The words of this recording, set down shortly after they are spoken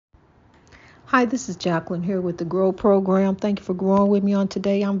Hi, this is Jacqueline here with the Grow Program. Thank you for growing with me on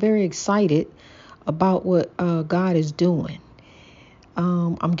today. I'm very excited about what God is doing.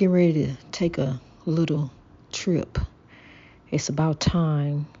 I'm getting ready to take a little trip. It's about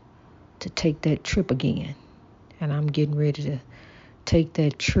time to take that trip again. And I'm getting ready to take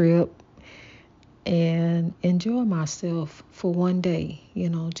that trip and enjoy myself for one day,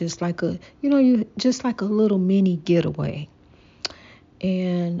 just like just like a little mini getaway.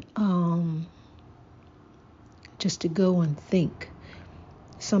 And just to go and think,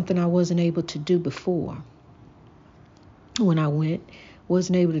 something I wasn't able to do before. When I went,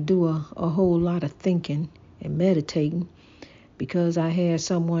 wasn't able to do a whole lot of thinking and meditating because I had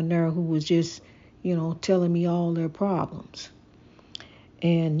someone there who was just, telling me all their problems.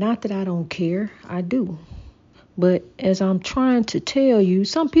 And not that I don't care, I do. But as I'm trying to tell you,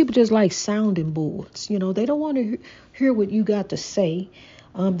 some people just like sounding boards. They don't want to hear what you got to say.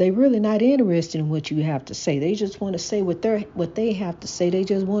 They really not interested in what you have to say. They just want to say what they have to say. They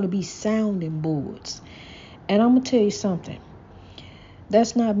just want to be sounding boards. And I'm gonna tell you something.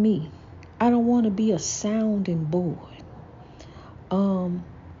 That's not me. I don't want to be a sounding board.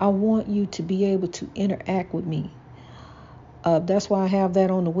 I want you to be able to interact with me. That's why I have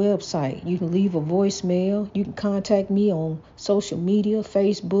that on the website. You can leave a voicemail. You can contact me on social media,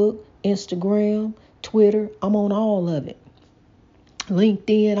 Facebook, Instagram, Twitter. I'm on all of it.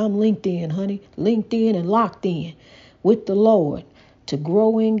 LinkedIn, I'm LinkedIn, honey. LinkedIn and locked in with the Lord to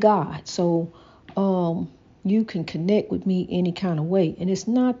grow in God. So you can connect with me any kind of way. And it's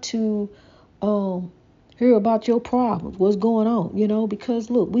not to hear about your problems, what's going on, because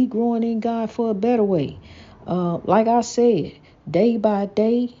look, we growing in God for a better way. Like I said, day by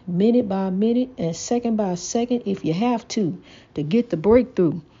day, minute by minute, and second by second, if you have to get the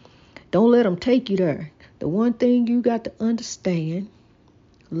breakthrough. Don't let them take you there. The one thing you got to understand,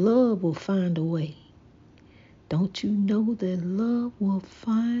 love will find a way. Don't you know that love will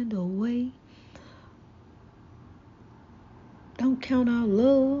find a way? Don't count out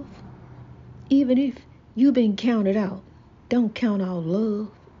love. Even if you've been counted out, don't count out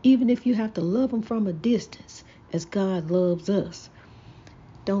love. Even if you have to love them from a distance, as God loves us,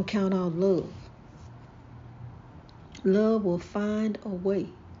 don't count out love. Love will find a way.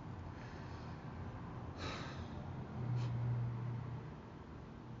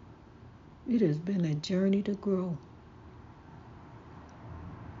 It has been a journey to grow.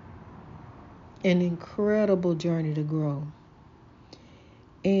 An incredible journey to grow.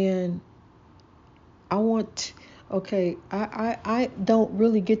 And I don't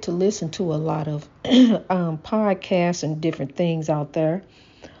really get to listen to a lot of podcasts and different things out there.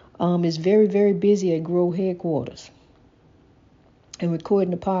 It's very, very busy at Grow headquarters and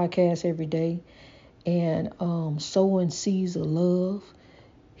recording the podcast every day and sowing seeds of love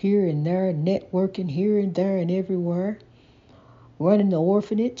here and there, networking here and there and everywhere, running the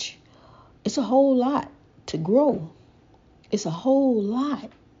orphanage. It's a whole lot to grow. It's a whole lot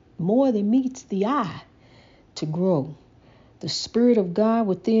more than meets the eye to grow. The Spirit of God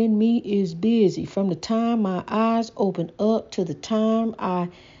within me is busy from the time my eyes open up to the time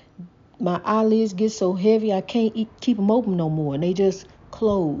my eyelids get so heavy I can't keep them open no more, and they just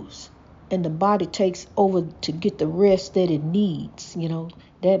close. And the body takes over to get the rest that it needs.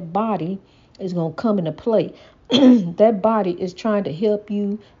 That body is going to come into play. That body is trying to help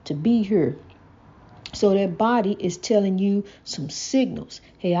you to be here. So that body is telling you some signals.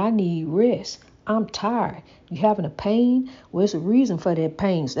 Hey, I need rest. I'm tired. You having a pain? Well, it's a reason for that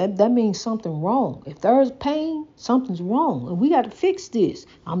pain. So that means something wrong. If there's pain, something's wrong. And we got to fix this.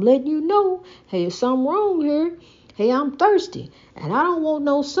 I'm letting you know, hey, there's something wrong here. Hey, I'm thirsty. And I don't want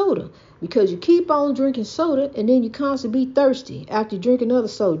no soda. Because you keep on drinking soda and then you constantly be thirsty. After you drink another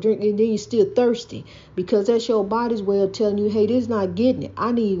soda, and then you're still thirsty. Because that's your body's way of telling you, hey, this is not getting it.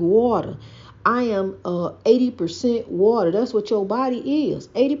 I need water. I am 80% water. That's what your body is.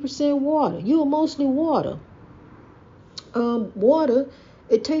 80% water. You are mostly water. Water,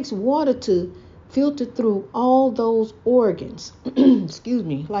 it takes water to filter through all those organs. Excuse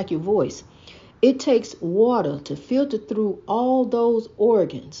me, like your voice. It takes water to filter through all those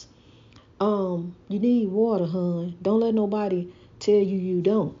organs. You need water, hon. Don't let nobody tell you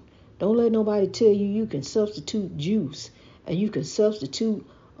don't. Don't let nobody tell you can substitute juice and you can substitute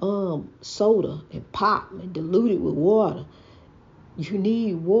soda and pop and dilute it with water. You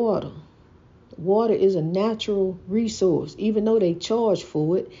need water. Water is a natural resource. Even though they charge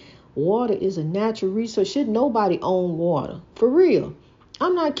for it, water is a natural resource. Should nobody own water? For real.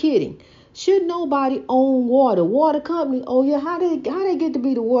 I'm not kidding. Should nobody own water? Water company, oh yeah, how they get to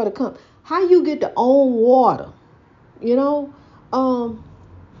be the water company? How you get to own water?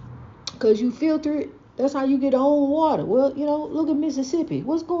 because you filter it. That's how you get own water. Well, look at Mississippi.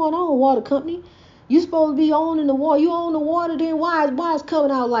 What's going on, water company? You supposed to be owning the water. You own the water, then why is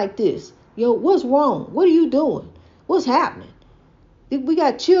coming out like this? What's wrong? What are you doing? What's happening? We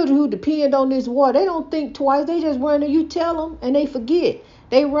got children who depend on this water. They don't think twice. They just run there. You tell them, and they forget.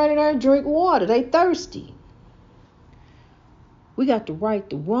 They run in there and drink water. They thirsty. We got to right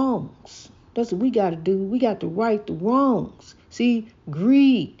the wrongs. That's what we got to do. We got to right the wrongs. See,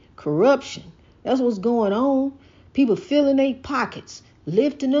 greed, corruption. That's what's going on. People filling their pockets,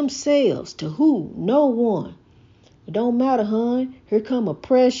 lifting themselves to who? No one. It don't matter, hon. Here come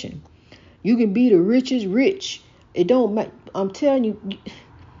oppression. You can be the richest rich. It don't matter. I'm telling you,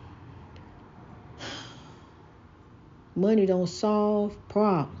 money don't solve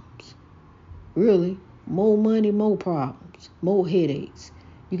problems. Really, more money, more problems, more headaches.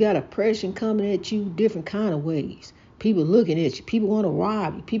 You got oppression coming at you different kind of ways. People looking at you. People want to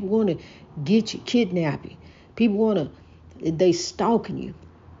rob you. People want to get you, kidnap you. People want to, they stalking you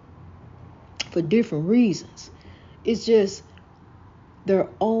for different reasons. It's just their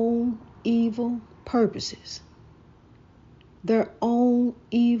own evil purposes. Their own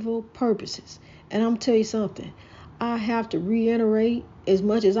evil purposes. And I'm tell you something. I have to reiterate as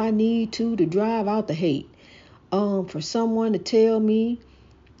much as I need to drive out the hate. For someone to tell me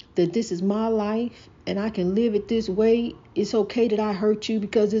that this is my life and I can live it this way, it's okay that I hurt you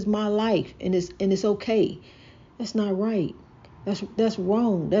because it's my life and it's okay. That's not right. That's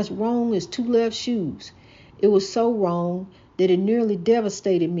wrong. That's wrong as two left shoes. It was so wrong that it nearly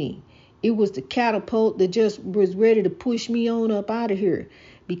devastated me. It was the catapult that just was ready to push me on up out of here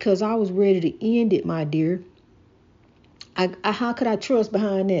because I was ready to end it, my dear. How could I trust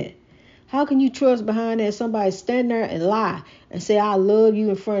behind that? How can you trust behind that somebody stand there and lie and say, I love you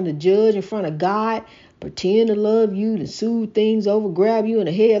in front of the judge, in front of God, pretend to love you, to soothe things over, grab you in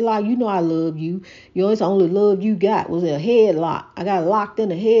a headlock. You know I love you. It's the only love you got was a headlock. I got locked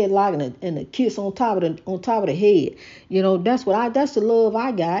in a headlock and a kiss on top of the head. That's the love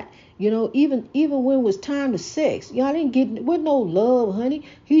I got. Even when it was time to sex, I didn't get with no love, honey.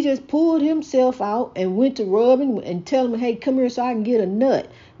 He just pulled himself out and went to rub and tell him, hey, come here so I can get a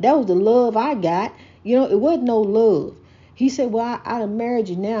nut. That was the love I got. It wasn't no love. He said, well, I done married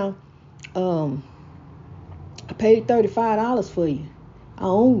you now. I paid $35 for you. I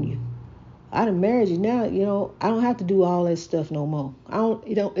own you. I done married you now. I don't have to do all that stuff no more.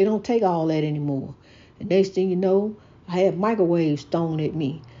 It don't take all that anymore. And next thing you know, I have microwaves thrown at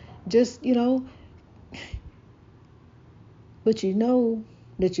me. Just, but you know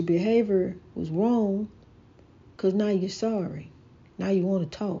that your behavior was wrong because now you're sorry. Now you want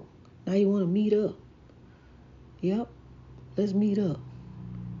to talk. Now you want to meet up. Yep, let's meet up.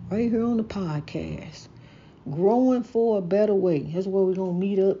 Right here on the podcast. Growing for a better way. That's where we're going to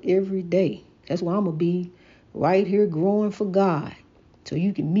meet up every day. That's where I'm going to be right here growing for God. So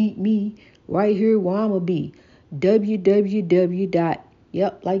you can meet me right here where I'm going to be.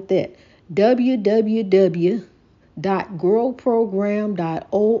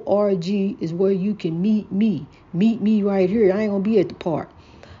 www.growprogram.org is where you can meet me. Meet me right here. I ain't going to be at the park.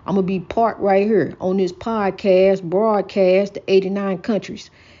 I'm going to be parked right here on this podcast, broadcast to 89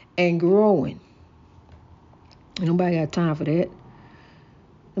 countries and growing. Nobody got time for that.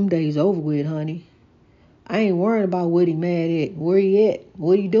 Them days over with, honey. I ain't worrying about what he mad at. Where he at?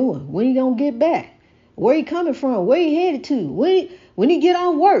 What he doing? When he gonna get back? Where he coming from? Where he headed to? When he get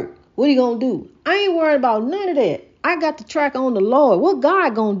on work? What he gonna do? I ain't worried about none of that. I got the track on the Lord. What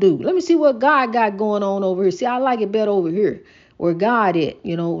God gonna do? Let me see what God got going on over here. See, I like it better over here. Where God at,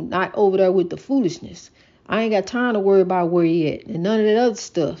 not over there with the foolishness. I ain't got time to worry about where he at. And none of that other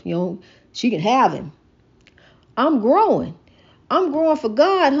stuff, she can have him. I'm growing. I'm growing for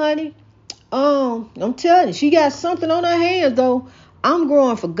God, honey. I'm telling you, she got something on her hands, though. I'm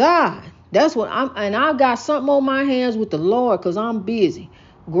growing for God. That's what and I got something on my hands with the Lord because I'm busy.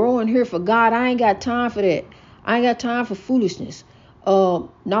 Growing here for God. I ain't got time for that. I ain't got time for foolishness.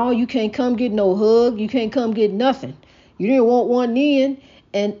 No, you can't come get no hug. You can't come get nothing. You didn't want one in.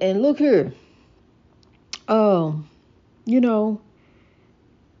 And look here. I'm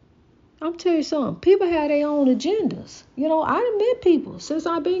telling you something. People have their own agendas. I done met people since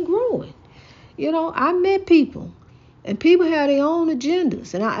I've been growing. I met people. And people have their own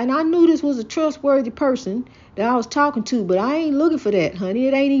agendas. And I knew this was a trustworthy person that I was talking to. But I ain't looking for that, honey.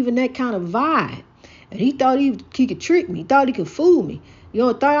 It ain't even that kind of vibe. And he thought he could trick me. He thought he could fool me.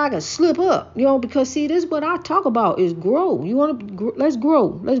 Thought I could slip up. Because, see, this is what I talk about is grow. Let's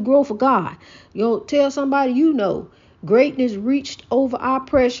grow. Let's grow for God. Tell somebody greatness reached over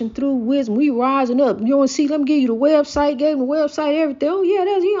oppression through wisdom. We rising up. See, let me give you the website. Gave him the website, everything. Oh, yeah,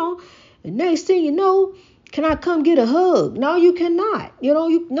 that's, The next thing you know, can I come get a hug? No, you cannot.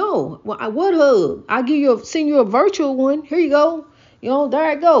 No. What hug? Send you a virtual one. Here you go. There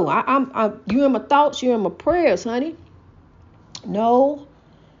I go. You in my thoughts, you in my prayers, honey. No.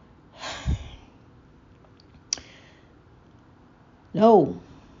 No.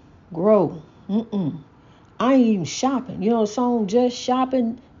 Grow. I ain't even shopping. The song Just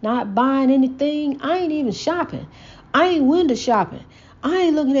Shopping, Not Buying Anything. I ain't even shopping. I ain't window shopping. I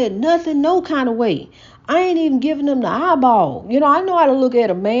ain't looking at nothing no kind of way. I ain't even giving them the eyeball. I know how to look at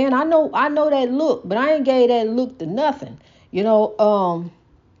a man. I know that look, but I ain't gave that look to nothing.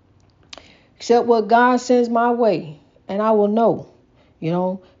 Except what God sends my way, and I will know.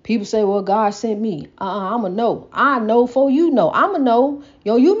 People say, well, God sent me. I'm a know. I know for you know. I'm a know.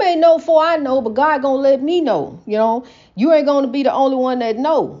 You may know for I know, but God gonna let me know. You ain't gonna be the only one that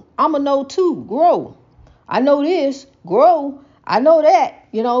know. I'm a know too. Grow. I know this. Grow. I know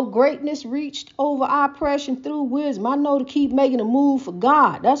that. Greatness reached over oppression through wisdom. I know to keep making a move for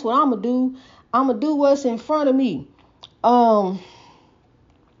God. That's what I'm gonna do. I'm gonna do what's in front of me. The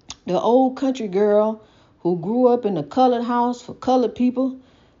old country girl who grew up in a colored house for colored people,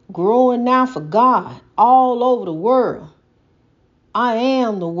 growing now for God all over the world. I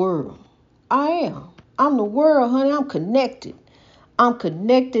am the world. I am. I'm the world, honey. I'm connected. I'm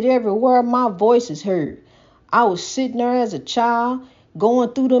connected everywhere my voice is heard. I was sitting there as a child, going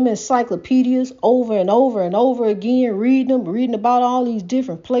through them encyclopedias over and over and over again, reading about all these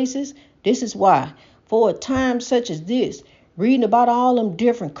different places. This is why, for a time such as this, reading about all them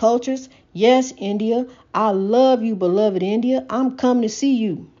different cultures. Yes, India, I love you, beloved India. I'm coming to see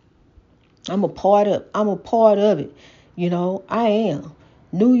you. I'm a part of it. I am.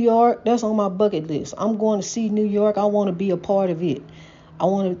 New York, that's on my bucket list. I'm going to see New York. I want to be a part of it. I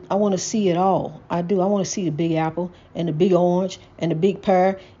want to see it all. I do. I want to see the Big Apple and the Big Orange and the Big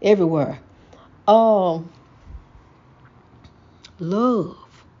Pear everywhere. Love.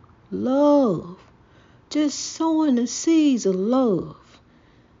 Just sowing the seeds of love.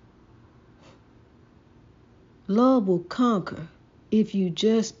 Love will conquer if you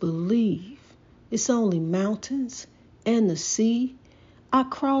just believe. It's only mountains and the sea. I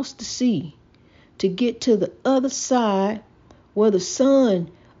crossed the sea to get to the other side where the sun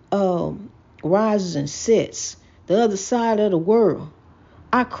rises and sets, the other side of the world.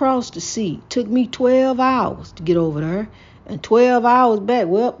 I crossed the sea. Took me 12 hours to get over there, and 12 hours back.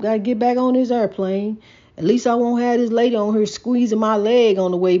 Well, got to get back on this airplane. At least I won't have this lady on here squeezing my leg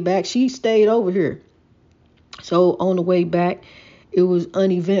on the way back. She stayed over here. So on the way back, it was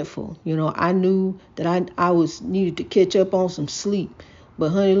uneventful. I knew that I was needed to catch up on some sleep. But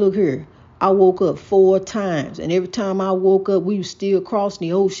honey, look here. I woke up 4 times, and every time I woke up, we were still crossing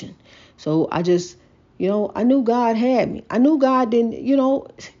the ocean. So I just, I knew God had me. I knew God didn't,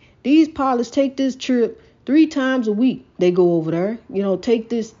 these pilots take this trip 3 times a week. They go over there, take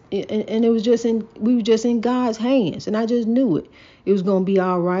this, and it was we were just in God's hands, and I just knew it. It was gonna be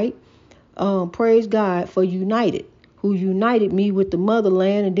all right. Praise God for United, who united me with the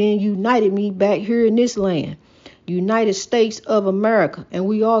motherland and then united me back here in this land. United States of America, and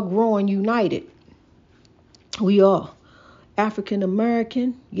we are growing united. We are African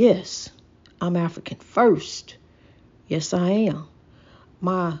American. Yes, I'm African first. Yes, I am.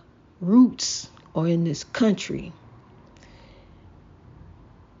 My roots are in this country,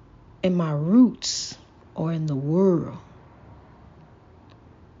 and my roots are in the world.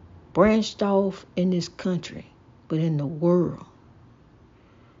 Branched off in this country, but in the world.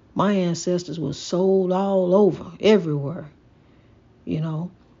 My ancestors were sold all over, everywhere.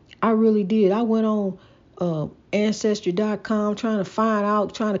 I really did. I went on Ancestry.com trying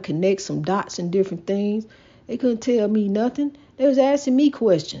to connect some dots and different things. They couldn't tell me nothing. They was asking me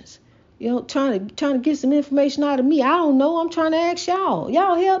questions. Trying to get some information out of me. I don't know. I'm trying to ask y'all.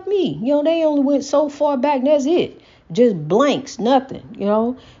 Y'all help me. They only went so far back, and that's it. Just blanks, nothing.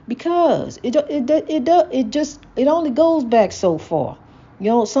 Because it only goes back so far.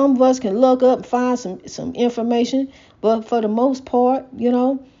 Some of us can look up and find some information, but for the most part,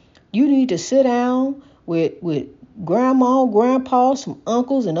 you need to sit down with grandma, grandpa, some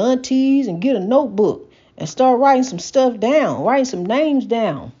uncles and aunties, and get a notebook and start writing some stuff down, writing some names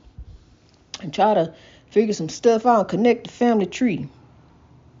down, and try to figure some stuff out, connect the family tree.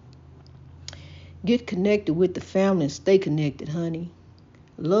 Get connected with the family and stay connected, honey.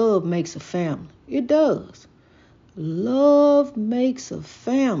 Love makes a family. It does. Love makes a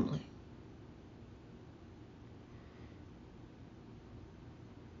family.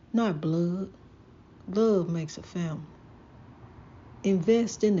 Not blood. Love makes a family.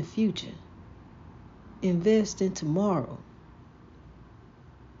 Invest in the future. Invest in tomorrow.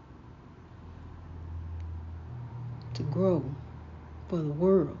 to grow for the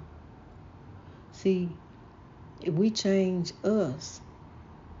world. See, if we change us,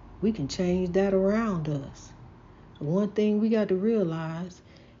 we can change that around us. The one thing we got to realize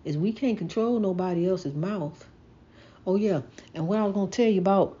is we can't control nobody else's mouth. Oh yeah, and what I was gonna tell you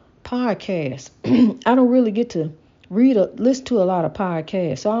about podcasts, I don't really get to listen to a lot of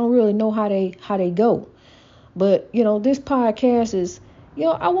podcasts, so I don't really know how they go. But this podcast is,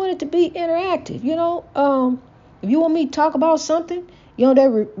 I want it to be interactive. If you want me to talk about something,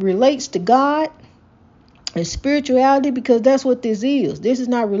 that relates to God and spirituality, because that's what this is. This is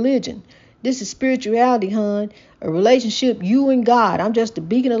not religion. This is spirituality, hon. A relationship, you and God. I'm just a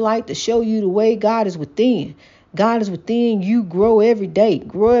beacon of light to show you the way God is within. God is within you. Grow every day.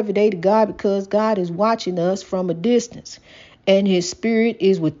 Grow every day to God, because God is watching us from a distance. And his spirit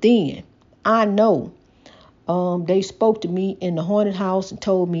is within. I know. They spoke to me in the haunted house and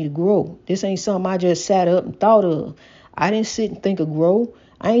told me to grow. This ain't something I just sat up and thought of. I didn't sit and think of grow.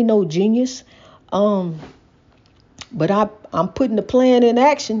 I ain't no genius. But I'm putting the plan in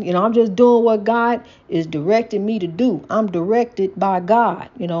action. I'm just doing what God is directing me to do. I'm directed by God.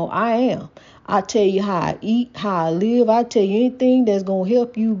 I am. I tell you how I eat, how I live. I tell you anything that's going to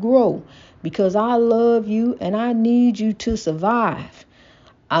help you grow, because I love you and I need you to survive.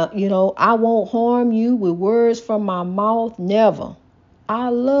 I won't harm you with words from my mouth. Never. I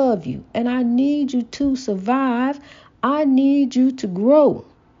love you and I need you to survive. I need you to grow.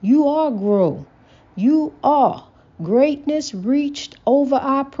 You are grow. You are. Greatness reached over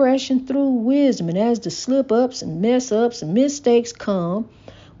oppression through wisdom. And as the slip ups and mess ups and mistakes come,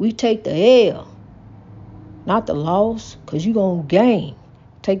 we take the L, not the loss, because you're going to gain.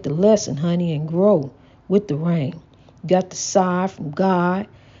 Take the lesson, honey, and grow with the rain. You got the sigh from God.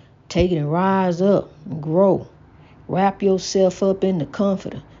 Take it and rise up and grow. Wrap yourself up in the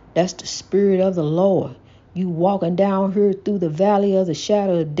comforter. That's the spirit of the Lord. You walking down here through the valley of the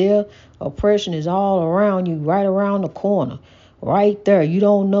shadow of death. Oppression is all around you, right around the corner. Right there. You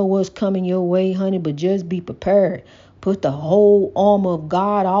don't know what's coming your way, honey, but just be prepared. Put the whole armor of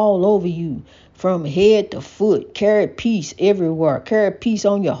God all over you, from head to foot. Carry peace everywhere. Carry peace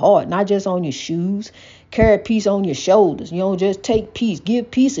on your heart, not just on your shoes. Carry peace on your shoulders. Just take peace. Give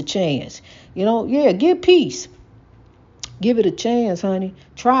peace a chance. Give peace. Give it a chance, honey.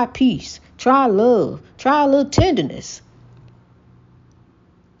 Try peace. Try love. Try a little tenderness.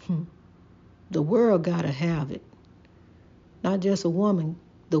 The world got to have it. Not just a woman.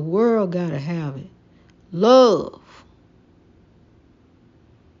 The world got to have it. Love.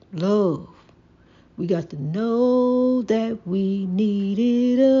 Love. We got to know that we need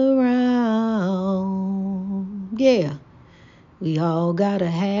it around. Yeah. We all got to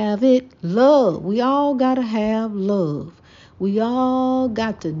have it. Love. We all got to have love. We all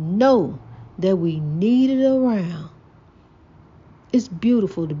got to know that we need it around. It's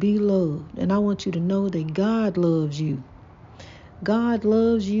beautiful to be loved. And I want you to know that God loves you. God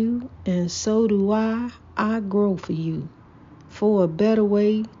loves you, and so do I. I grow for you, for a better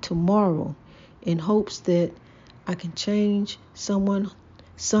way tomorrow, in hopes that I can change someone,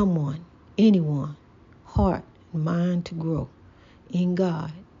 anyone, heart and mind to grow in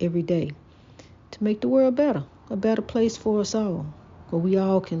God every day, to make the world better, a better place for us all, where we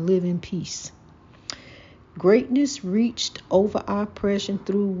all can live in peace. Greatness reached over oppression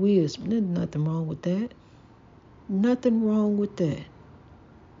through wisdom. There's nothing wrong with that. Nothing wrong with that.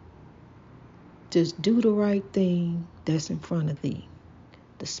 Just do the right thing that's in front of thee.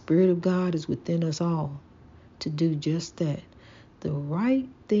 The Spirit of God is within us all to do just that. The right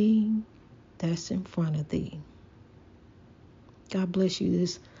thing that's in front of thee. God bless you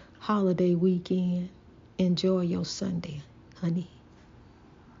this holiday weekend. Enjoy your Sunday, honey.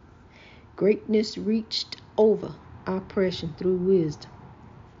 Greatness reached over oppression through wisdom.